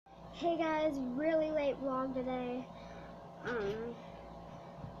Hey guys, really late vlog today. And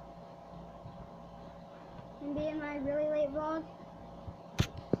be in my really late vlog.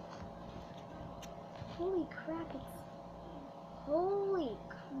 Holy crap, holy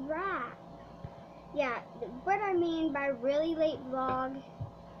crap. Yeah, what I mean by really late vlog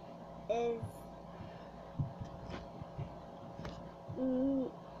is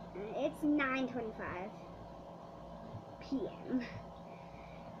it's 9:25 p.m.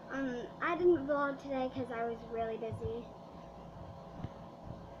 I didn't vlog today because I was really busy.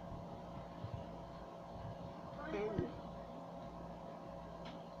 And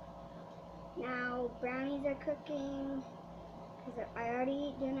now brownies are cooking because I already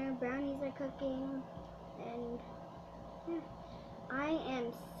ate dinner. Brownies are cooking, and yeah, I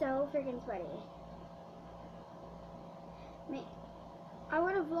am so freaking sweaty. I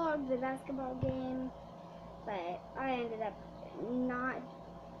would have vlogged the basketball game, but I ended up not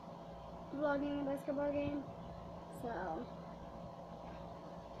vlogging the basketball game. So,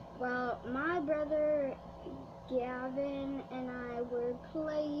 well, my brother Gavin and I were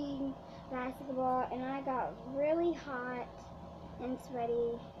playing basketball, and I got really hot and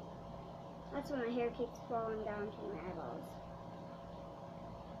sweaty. That's when my hair keeps falling down to my eyeballs.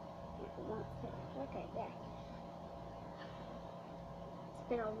 It won't fit. Okay, there. It's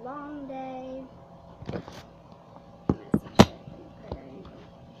been a long day.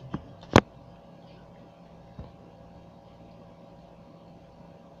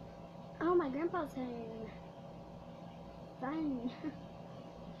 Oh, my grandpa's home. Fun.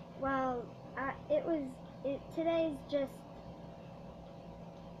 Well, today's just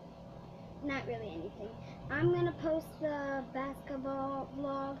not really anything. I'm gonna post the basketball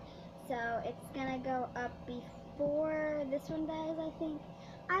vlog, so it's gonna go up before this one does, I think.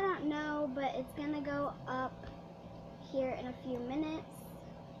 I don't know, but it's gonna go up here in a few minutes.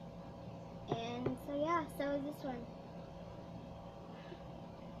 And so yeah, so is this one.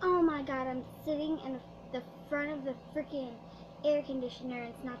 Oh my god, I'm sitting in the front of the freaking air conditioner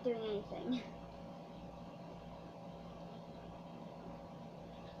and it's not doing anything.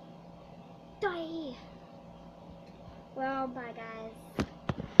 Die! Well, bye guys.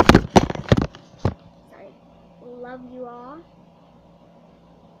 Sorry. Love you all.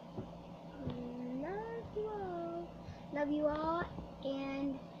 Love you all. Love you all,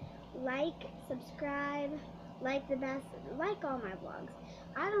 and like, subscribe, like all my vlogs.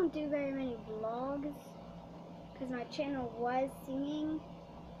 I don't do very many vlogs because my channel was singing,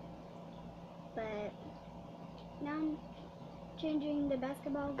 but now I'm changing the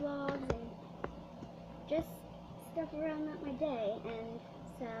basketball vlogs and just stuff around my day, and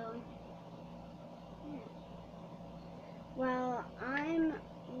so yeah. Well, I'm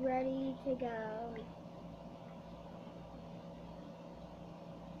ready to go.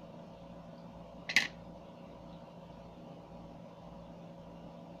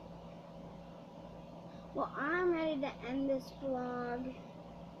 Well, I'm ready to end this vlog,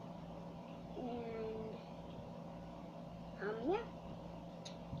 and